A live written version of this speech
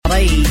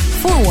IE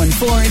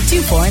 414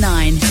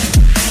 249.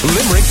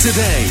 Limerick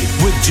Today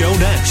with Joe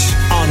Nash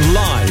on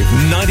Live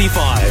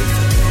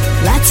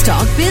 95. Let's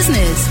talk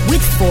business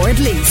with Ford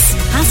Lease.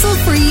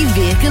 Hassle-free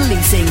vehicle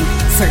leasing.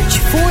 Search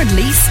Ford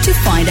Lease to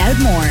find out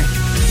more.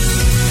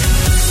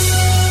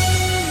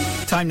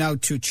 Time now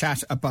to chat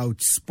about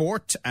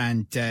sport,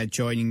 and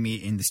joining me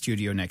in the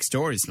studio next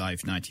door is Live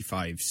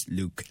 95's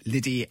Luke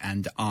Liddy,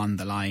 and on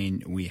the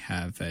line we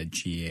have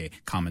GA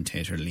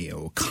commentator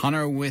Leo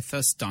O'Connor with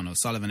us, Don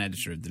O'Sullivan,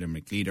 editor of the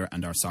Limerick Leader,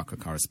 and our soccer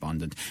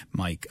correspondent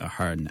Mike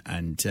Ahern.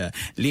 And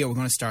Leo, we're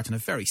going to start on a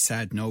very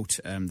sad note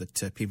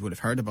that people would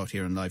have heard about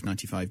here on Live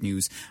 95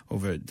 News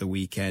over the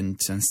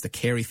weekend, since the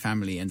Carey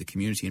family and the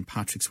community in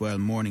Patrickswell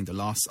mourning the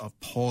loss of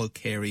Paul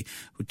Carey,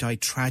 who died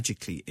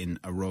tragically in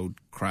a road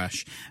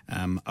crash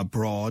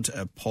abroad.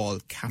 Paul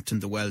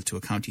captained the Well to a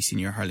county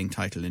senior hurling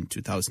title in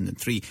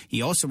 2003. He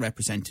also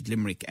represented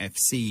Limerick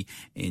FC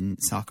in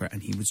soccer,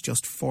 and he was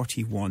just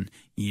 41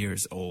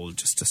 years old.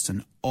 Just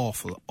an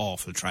awful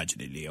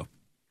tragedy, Leo.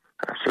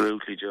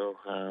 Absolutely, Joe.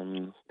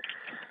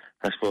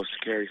 I suppose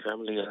the Carey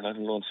family are not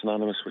alone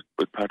synonymous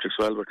with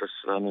Patrickswell, but they're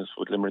synonymous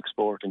with Limerick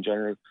sport in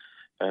general.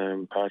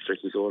 Patrick,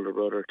 his older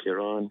brother,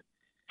 Kieran,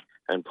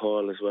 and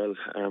Paul as well,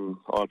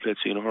 all played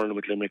senior hurling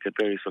with Limerick at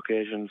various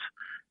occasions.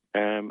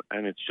 And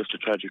it's just a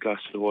tragic loss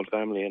to the whole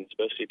family, and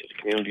especially to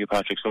the community of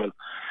Patrickswell.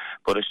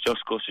 But it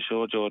just goes to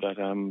show, Joe, that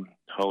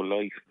how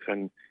life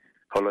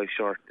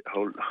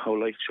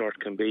short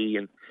can be,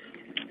 and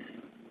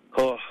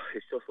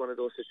it's just one of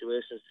those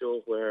situations,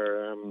 Joe,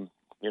 where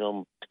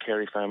the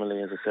Carey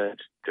family, as I said,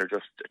 they're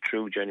just a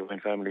true, genuine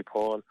family.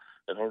 Paul,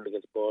 and hurling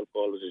against Paul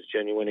was as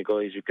genuine a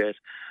guy as you get.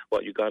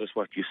 What you got is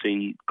what you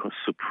see.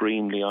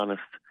 Supremely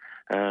honest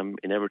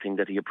in everything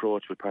that he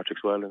approached with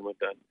Patrickswell and with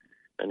that.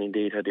 And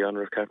indeed had the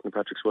honour of captain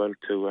Patrickswell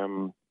to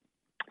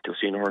a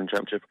senior hurling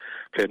championship,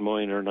 played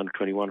minor and under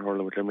 21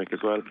 hurling with Limerick as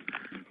well.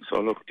 So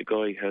look, the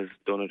guy has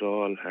done it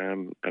all,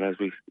 and as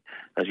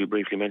you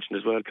briefly mentioned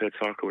as well, played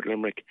soccer with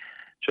Limerick.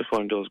 Just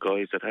one of those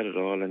guys that had it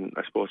all, and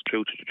I suppose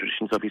true to the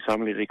traditions of his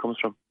family that he comes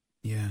from.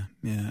 Yeah.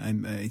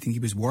 I think he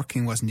was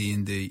working, wasn't he,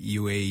 in the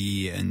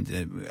UAE,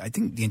 and I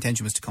think the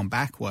intention was to come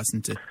back,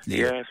 wasn't it,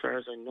 Leo? Yeah, as far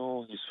as I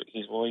know,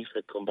 his wife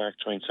had come back,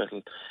 try and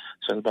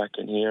settle back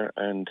in here,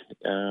 and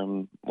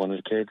one of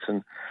the kids,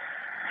 and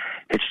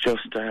it's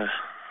just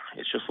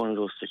one of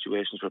those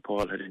situations where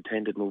Paul had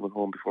intended moving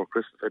home before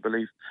Christmas, I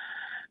believe,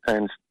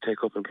 and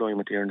take up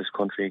employment here in this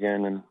country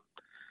again, and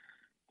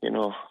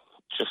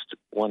just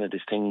one of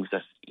these things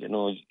that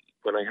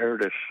when I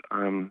heard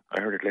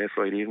it late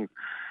Friday evening.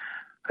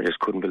 I just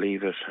couldn't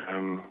believe it,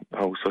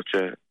 how such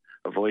a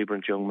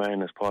vibrant young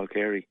man as Paul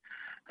Carey,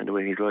 and the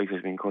way his life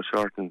has been cut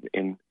short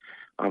in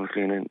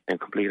a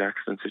complete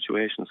accident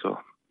situation. So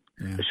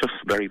It's just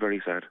very,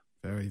 very sad.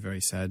 Very,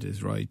 very sad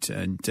is right.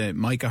 And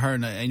Mike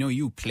Ahern, I know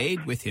you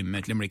played with him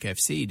at Limerick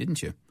FC,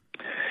 didn't you?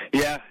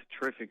 Yeah,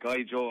 terrific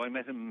guy, Joe. I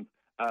met him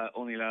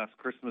only last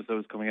Christmas. I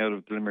was coming out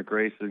of the Limerick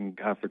Racing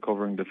after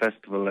covering the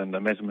festival, and I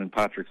met him in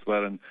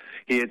Patrickswell, and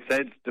he had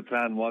said the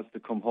plan was to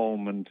come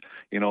home, and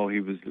he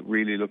was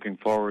really looking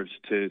forward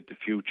to the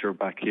future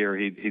back here.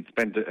 He'd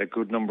spent a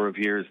good number of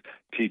years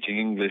teaching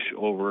English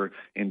over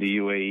in the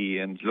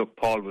UAE, and look,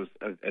 Paul was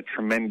a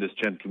tremendous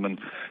gentleman.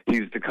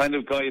 He's the kind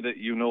of guy that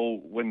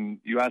when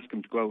you ask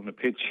him to go out on a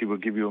pitch, he will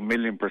give you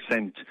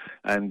 1,000,000%,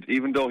 and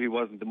even though he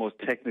wasn't the most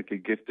technically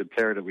gifted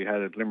player that we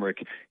had at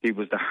Limerick, he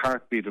was the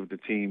heartbeat of the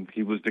team.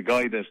 He was the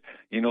guy that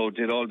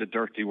did all the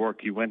dirty work.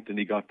 He went and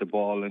he got the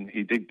ball, and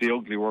he did the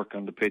ugly work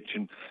on the pitch,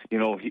 and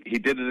he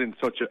did it in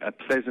such a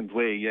pleasant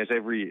way, yet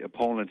every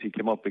opponent he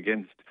came up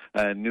against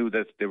knew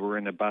that they were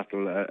in a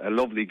battle. A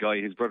lovely guy.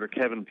 His brother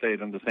Kevin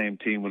played on the same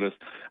team with us,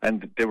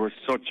 and they were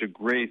such a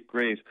great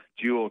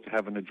duo to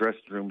have in the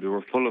dressing room. They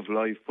were full of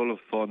life, full of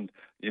fun,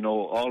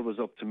 always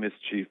up to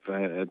mischief.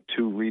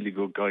 Two really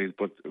good guys,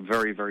 but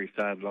very, very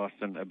sad loss.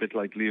 And a bit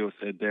like Leo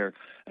said there,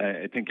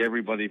 I think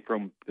everybody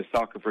from the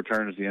soccer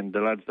fraternity and the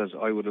lads that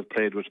I would have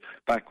played with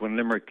back when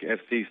Limerick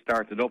FC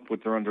started up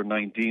with their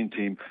under-19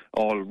 team,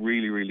 all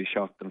really, really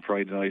shocked on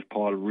Friday night.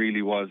 Paul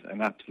really was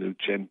an absolute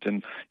gent.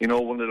 And,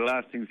 one of the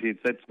last things he had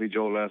said to me,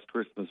 Joe, last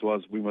Christmas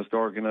was, we must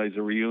organise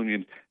a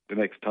reunion the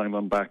next time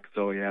I'm back.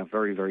 So, yeah,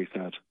 very, very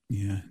sad.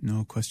 Yeah,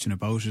 no question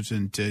about it.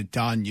 And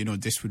Don,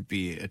 this would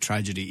be a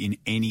tragedy in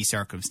any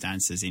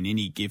circumstances, in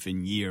any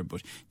given year.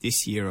 But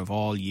this year of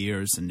all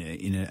years, and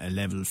in a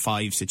level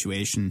 5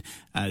 situation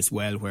as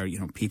well, where,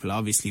 people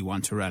obviously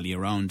want to rally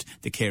around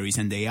the Careys,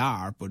 and they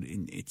are, but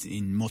it's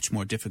in much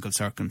more difficult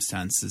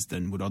circumstances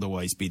than would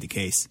otherwise be the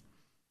case.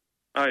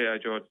 Oh, yeah,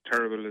 Joe,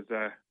 terrible. As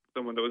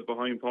someone that was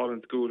behind Paul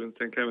in school in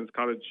St. Clement's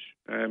College,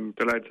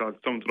 the lads had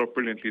summed it up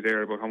brilliantly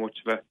there about how much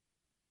of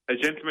a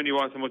gentleman he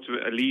was, how much of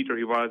a leader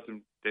he was,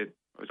 and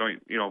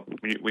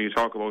when you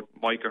talk about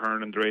Mike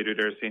Ahern on the radio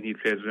there saying he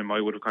played with him,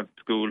 I would have gone to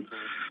school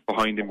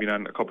behind him, been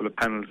on a couple of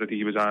panels that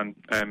he was on.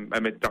 I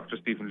met Dr.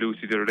 Stephen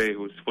Lucy the other day,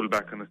 who was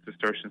full-back on the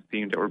Cistercians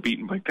team that were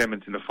beaten by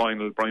Clements in the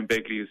final. Brian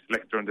Begley is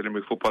selector on the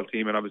Limerick football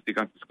team and obviously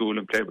gone to school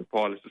and played with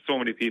Paul. There's so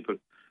many people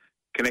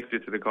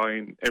connected to the guy,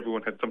 and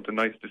everyone had something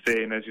nice to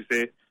say. And as you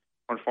say,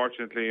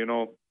 unfortunately,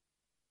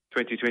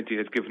 2020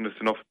 has given us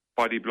enough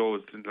body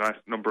blows in the last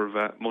number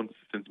of months,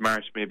 since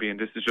March maybe, and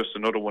this is just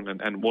another one,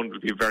 and one will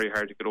be very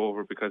hard to get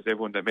over, because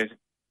everyone that met,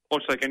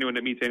 much like anyone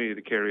that meets any of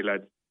the Kerry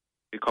lads,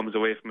 it comes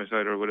away from it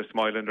either with a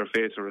smile on their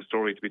face or a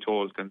story to be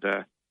told, and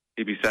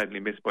he'll be sadly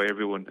missed by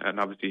everyone, and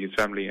obviously his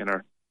family, and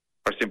our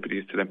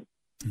sympathies to them.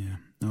 Yeah,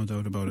 no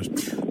doubt about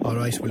it. All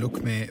right, well,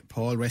 look, may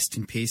Paul rest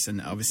in peace, and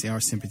obviously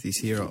our sympathies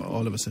here,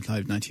 all of us at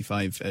Live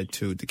 95,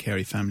 to the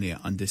Kerry family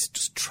on this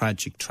just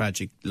tragic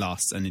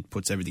loss, and it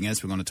puts everything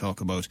else we're going to talk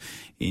about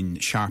in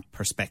sharp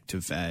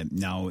perspective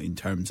now in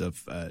terms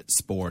of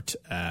sport.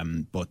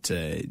 But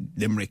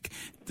Limerick,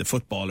 the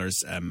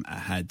footballers,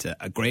 had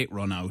a great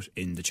run out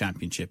in the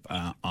championship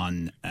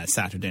on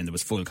Saturday, and there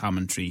was full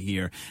commentary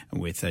here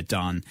with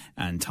Don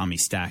and Tommy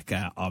Stack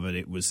of it.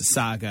 It was a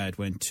saga. It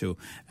went to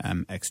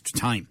extra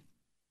time.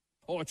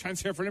 Oh, a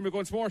chance here for Limerick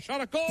once more.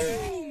 Shot a goal!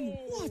 Boom!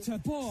 What a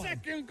ball!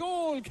 Second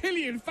goal,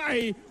 Killian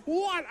Fahey.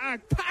 What a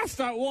pass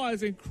that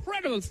was.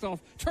 Incredible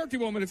stuff.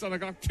 31 minutes on the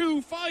clock.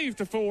 2-5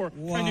 to 4.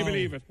 Wow. Can you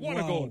believe it? What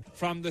a goal.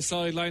 From the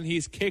sideline,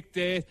 he's kicked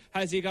it.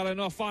 Has he got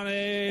enough on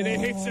it? It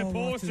hits the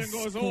post and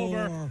goes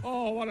over.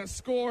 Oh, what a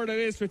score that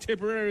is for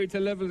Tipperary to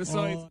level the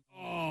sides.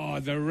 Oh,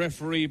 the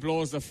referee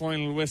blows the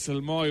final whistle.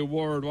 My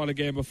word, what a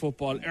game of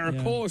football.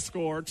 Erco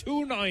scored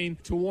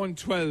 2-9 to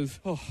 1-12.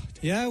 Oh.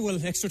 Yeah,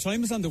 well, extra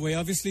time is on the way,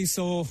 obviously,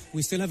 so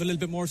we still have a little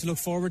bit more to look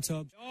forward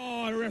to.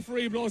 Oh, the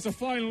referee blows the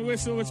final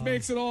whistle, which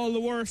makes it all the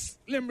worse.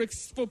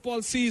 Limerick's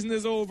football season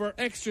is over.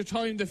 Extra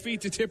time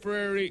defeat to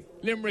Tipperary.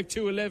 Limerick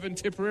 2-11,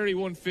 Tipperary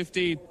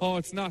 1-15. Oh,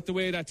 it's not the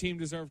way that team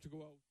deserved to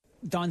go out.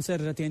 Don said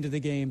it at the end of the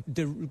game.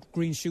 The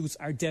green shoots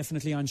are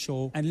definitely on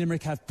show, and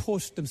Limerick have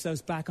put themselves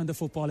back on the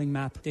footballing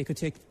map. They could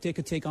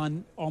take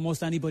on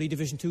almost anybody,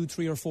 Division 2,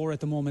 3 or 4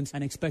 at the moment,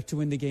 and expect to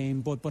win the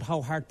game. But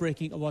how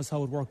heartbreaking it was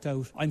how it worked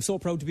out. I'm so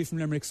proud to be from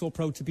Limerick, so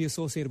proud to be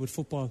associated with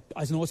football.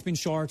 I know it's been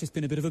short, it's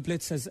been a bit of a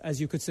blitz,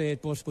 as you could say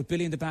it, but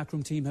Billy and the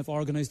backroom team have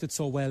organised it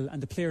so well,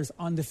 and the players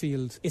on the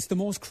field. It's the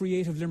most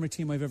creative Limerick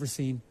team I've ever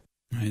seen.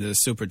 Right, a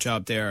super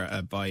job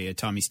there by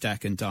Tommy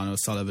Stack and Don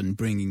O'Sullivan,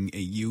 bringing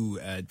you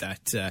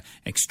that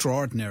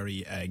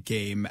extraordinary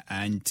game.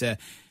 And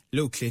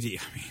Luke Liddy,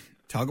 I mean,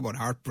 talk about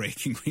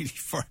heartbreaking really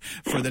for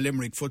the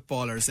Limerick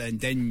footballers. And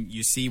then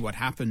you see what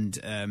happened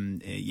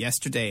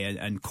yesterday,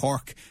 and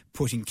Cork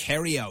putting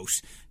Kerry out.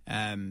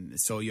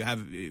 So you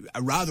have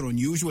a rather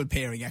unusual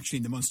pairing actually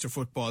in the Munster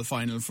football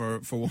final for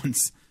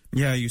once.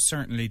 Yeah, you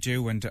certainly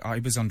do. And I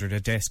was under the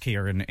desk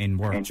here in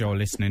work, Joe,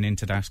 listening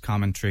into that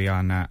commentary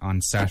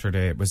on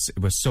Saturday. It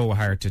was so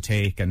hard to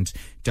take, and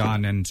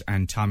Don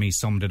and Tommy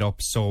summed it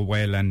up so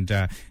well, and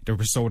they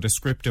were so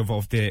descriptive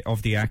of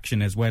the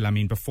action as well. I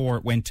mean, before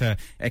it went to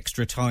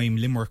extra time,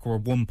 Limerick were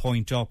 1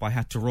 point up. I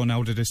had to run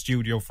out of the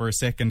studio for a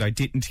second. I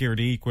didn't hear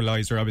the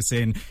equaliser. I was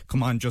saying,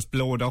 come on, just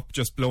blow it up.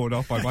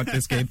 I want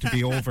this game to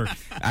be over.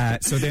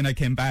 So then I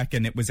came back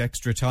and it was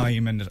extra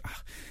time, and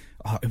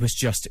it was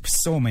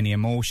so many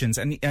emotions.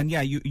 And yeah,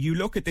 you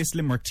look at this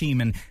Limerick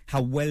team and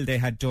how well they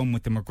had done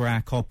with the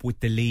McGrath Cup, with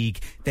the league.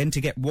 Then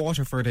to get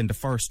Waterford in the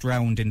first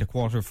round in the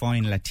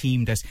quarter-final, a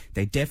team that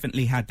they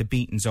definitely had the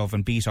beatings of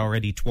and beat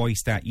already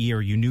twice that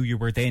year. You knew you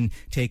were then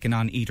taking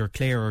on either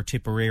Clare or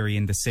Tipperary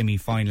in the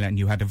semi-final, and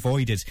you had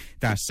avoided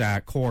that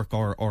Cork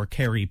or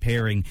Kerry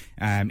pairing.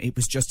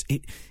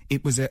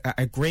 It was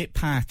a great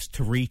path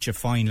to reach a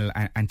final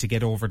and to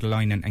get over the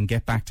line and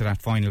get back to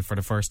that final for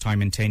the first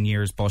time in 10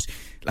 years. But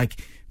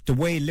the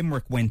way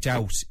Limerick went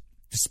out,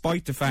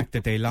 despite the fact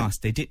that they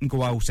lost, they didn't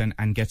go out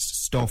and get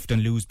stuffed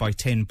and lose by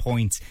 10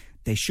 points.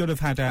 They should have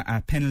had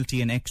a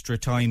penalty in extra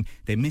time.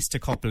 They missed a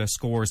couple of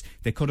scores.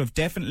 They could have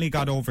definitely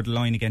got over the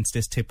line against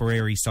this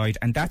Tipperary side,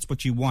 and that's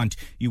what you want.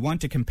 You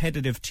want a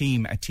competitive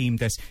team, a team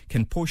that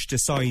can push the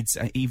sides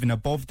even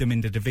above them in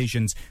the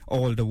divisions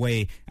all the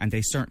way, and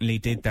they certainly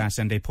did that,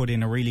 and they put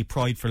in a really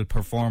prideful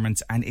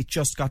performance, and it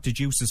just got the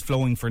juices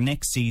flowing for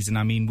next season.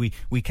 I mean,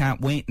 we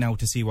can't wait now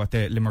to see what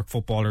the Limerick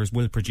footballers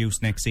will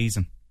produce next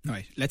season. All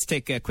right, let's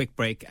take a quick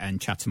break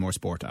and chat some more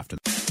sport after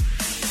that.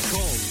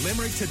 Call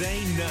Limerick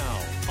today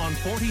now on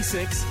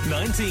 46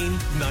 19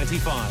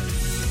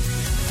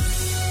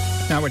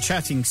 95. Now we're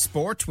chatting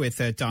sport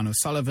with Don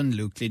O'Sullivan,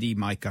 Luke Liddy,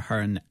 Micah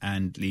Hearn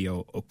and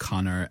Leo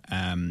O'Connor.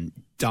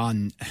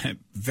 Don,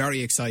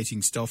 very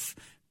exciting stuff,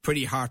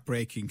 pretty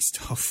heartbreaking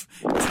stuff.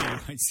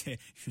 I'd say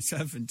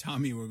yourself and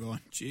Tommy were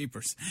going,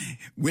 jeepers,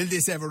 will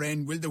this ever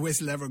end? Will the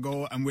whistle ever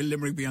go? And will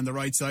Limerick be on the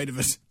right side of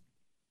it?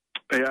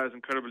 Yeah, it was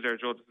incredible there,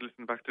 Joe. Just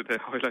listening back to the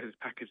highlights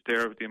package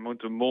there with the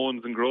amount of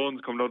moans and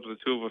groans coming out of the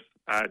two of us.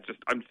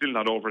 I'm still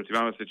not over it, to be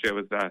honest with you. It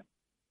was an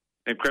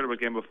incredible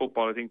game of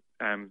football. I think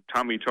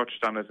Tommy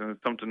touched on it, and it's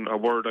a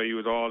word I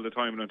use all the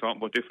time when I'm talking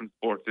about different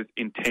sports. It's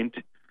intent.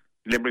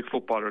 Limerick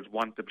footballers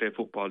want to play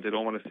football. They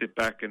don't want to sit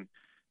back and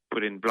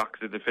put in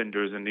blocks of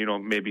defenders and,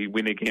 maybe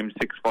win a game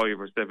 6-5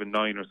 or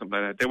 7-9 or something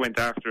like that. They went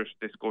after it.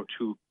 They scored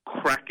 2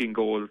 cracking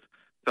goals.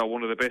 So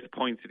one of the best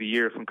points of the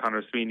year from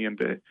Conor Sweeney on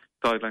the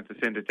sideline to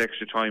send it to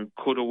extra time.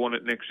 Could have won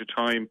it in extra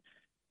time.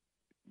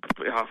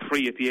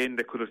 Free at the end.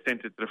 They could have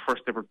sent it to the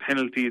first ever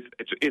penalties.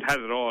 It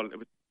had it all. It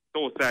was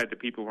so sad that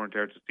people weren't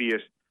there to see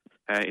it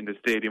in the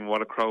stadium,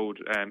 what a crowd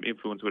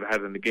influence would have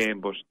had in the game.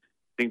 But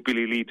I think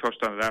Billy Lee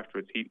touched on it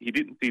afterwards. He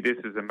didn't see this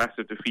as a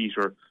massive defeat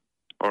or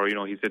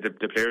he said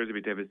the players would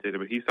be devastated,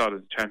 but he saw it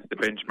as a chance to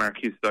benchmark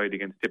his side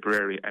against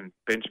Tipperary, and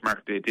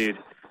benchmark they did.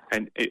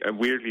 And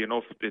weirdly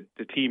enough,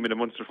 the team in the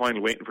Munster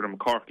final waiting for them,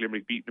 Cork,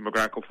 Limerick beating the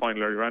McGrath Cup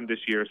final earlier on this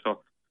year,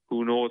 so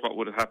who knows what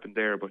would have happened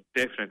there. But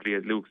definitely,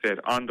 as Luke said,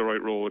 on the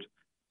right road.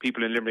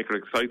 People in Limerick are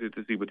excited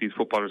to see what these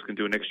footballers can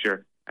do next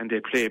year, and they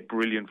play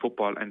brilliant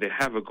football, and they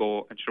have a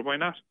go, and sure, why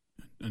not?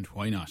 And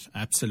why not?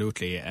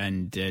 Absolutely.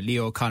 And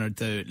Leo O'Connor,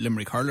 the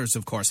Limerick hurlers,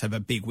 of course, have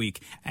a big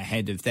week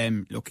ahead of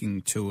them,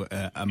 looking to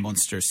a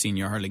Munster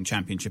Senior Hurling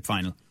Championship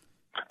final.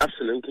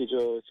 Absolutely,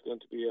 Joe. It's going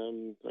to be,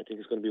 I think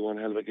it's going to be one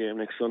hell of a game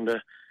next Sunday.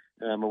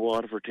 A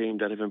Waterford team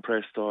that have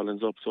impressed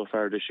Allens up so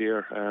far this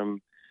year.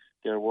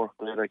 Their work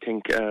rate, I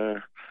think,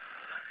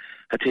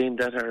 a team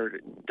that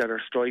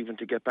are striving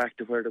to get back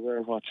to where they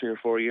were 3 or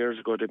 4 years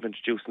ago. They've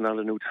introduced a lot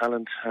of new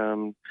talent.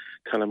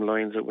 Callum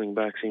Lyons at wing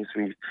back seems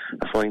to be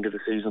a find of the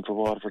season for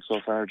Waterford so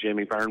far.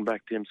 Jamie Byrne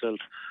back to himself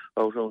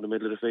out around the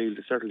middle of the field.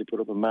 They certainly put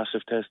up a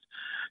massive test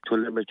to a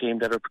Limerick team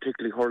that are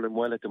particularly hurling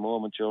well at the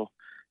moment, Joe.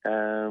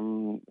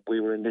 We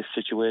were in this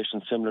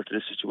situation, similar to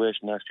this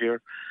situation last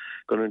year,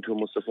 going into a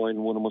Munster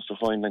final, won a Munster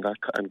final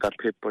and got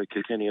pipped by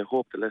Kilkenny. I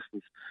hope the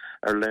lessons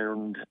are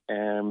learned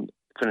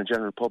from a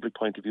general public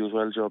point of view as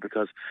well, Joe,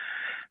 because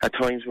at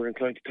times we're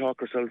inclined to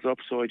talk ourselves up.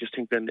 So I just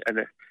think then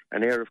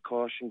an air of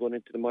caution going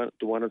into the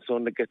one on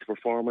Sunday, get the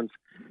performance.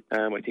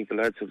 I think the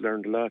lads have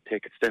learned a lot,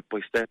 take it step by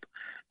step,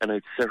 and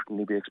I'd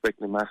certainly be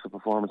expecting a massive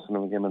performance from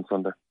them again on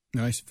Sunday.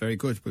 Nice, very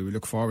good. We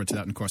look forward to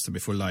that, and of course there'll be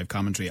full live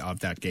commentary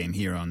of that game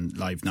here on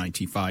Live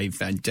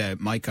 95. And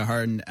Micah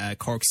Hearn,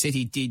 Cork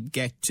City did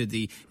get to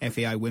the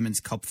FAI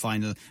Women's Cup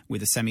final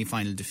with a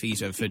semi-final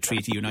defeat of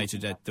Treaty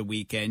United at the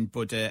weekend,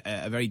 but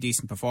a very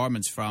decent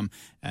performance from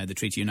the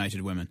Treaty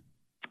United women.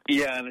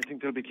 Yeah, and I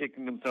think they'll be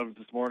kicking themselves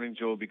this morning,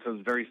 Joe, because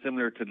very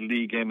similar to the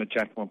league game at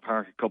Jackman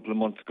Park a couple of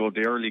months ago,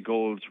 the early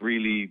goals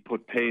really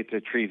put pay to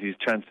Treaty's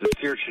chances.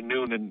 Saoirse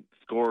Noonan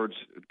scored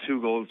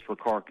 2 goals for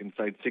Cork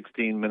inside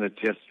 16 minutes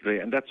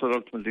yesterday, and that's what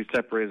ultimately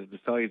separated the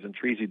sides, and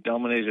Treaty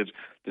dominated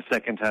the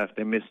second half.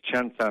 They missed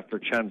chance after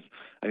chance,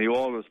 and you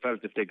always felt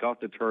if they got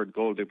the third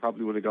goal, they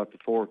probably would have got the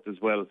fourth as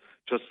well.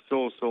 Just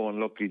so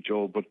unlucky,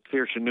 Joe. But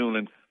Saoirse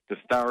Noonan, the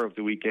star of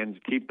the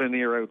weekend, keep an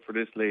ear out for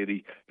this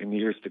lady in the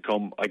years to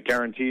come. I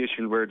guarantee you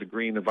she'll wear the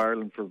green of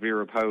Ireland for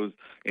Vera Pauw's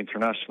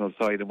international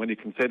side. And when you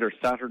consider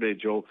Saturday,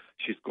 Joe,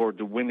 she scored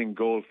the winning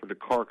goal for the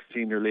Cork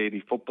senior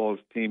lady football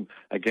team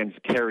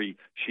against Kerry.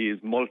 She is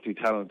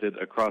multi-talented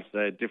across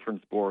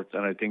different sports,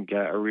 and I think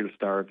a real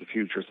star of the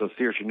future. So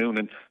Saoirse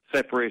Noonan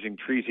separating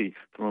Treaty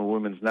from a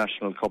Women's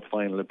National Cup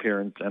final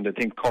appearance, and I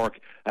think Cork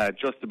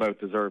just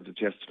about deserved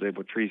it yesterday,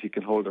 but Treaty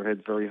can hold their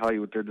heads very high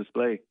with their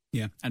display.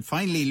 Yeah, and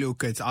finally,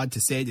 Luke, it's odd to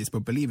say this,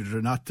 but believe it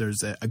or not,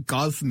 there's a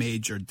golf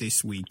major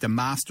this week. The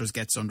Masters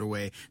gets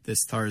underway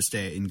this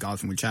Thursday in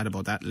golf, and we'll chat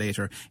about that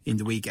later in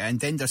the week. And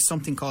then there's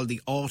something called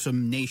the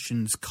Autumn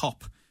Nations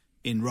Cup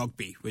in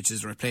rugby, which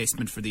is a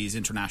replacement for these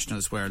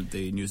internationals where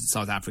the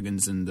South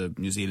Africans and the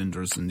New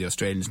Zealanders and the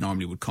Australians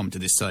normally would come to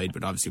this side,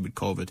 but obviously with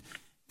COVID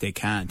they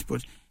can't.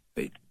 But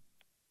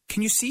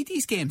can you see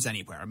these games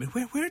anywhere? I mean,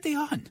 where are they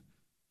on?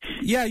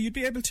 Yeah, you'd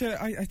be able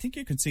to. I think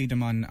you could see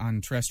them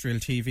on terrestrial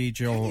TV,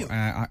 Joe.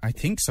 I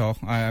think so.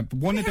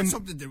 One of them,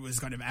 something that was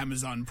kind of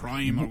Amazon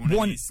Prime or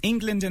one.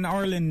 England and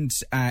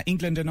Ireland's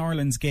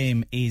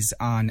game is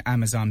on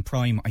Amazon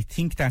Prime. I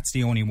think that's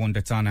the only one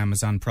that's on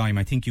Amazon Prime.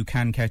 I think you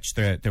can catch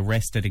the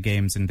rest of the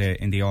games in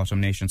the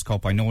Autumn Nations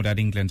Cup. I know that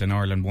England and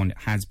Ireland one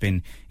has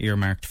been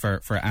earmarked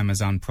for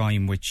Amazon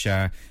Prime, which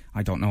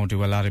I don't know,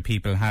 do a lot of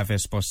people have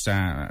it, but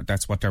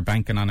that's what they're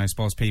banking on. I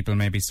suppose people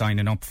may be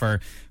signing up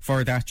for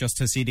that just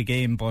to see the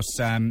game. But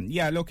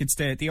yeah, look, it's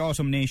the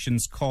Autumn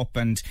Nations Cup,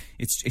 and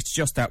it's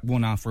just that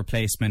one-off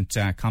replacement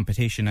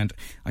competition. And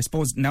I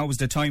suppose now is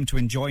the time to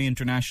enjoy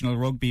international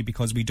rugby,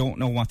 because we don't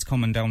know what's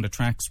coming down the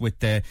tracks with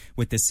the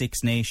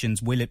Six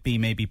Nations. Will it be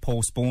maybe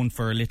postponed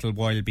for a little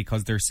while,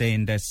 because they're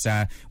saying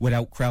that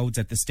without crowds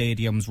at the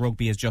stadiums,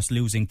 rugby is just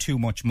losing too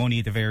much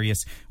money, the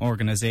various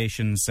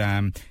organisations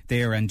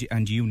there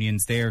and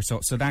unions there,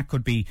 so that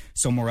could be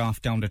somewhere off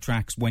down the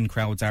tracks when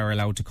crowds are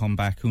allowed to come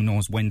back. Who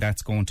knows when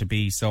that's going to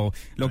be? So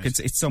look, right.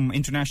 It's some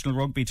international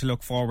rugby to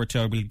look forward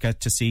to. We'll get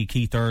to see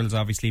Keith Earls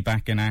obviously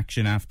back in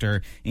action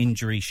after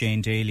injury.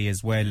 Shane Daly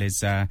as well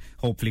is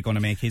hopefully going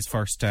to make his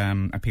first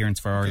appearance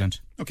for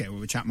Ireland. Okay,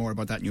 we'll chat more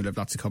about that, and you'll have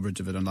lots of coverage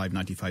of it on Live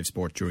 95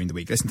 Sport during the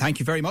week. Listen, thank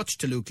you very much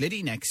to Luke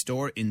Liddy next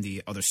door in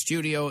the other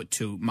studio,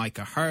 to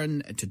Micah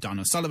Hearn, to Don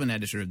O'Sullivan,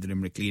 editor of the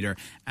Limerick Leader,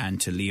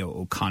 and to Leo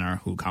O'Connor,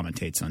 who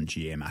commentates on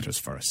GA Matters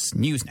for us.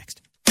 News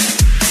next.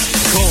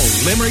 Call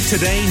Limerick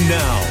today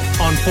now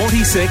on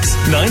 46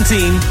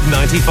 19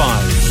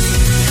 95.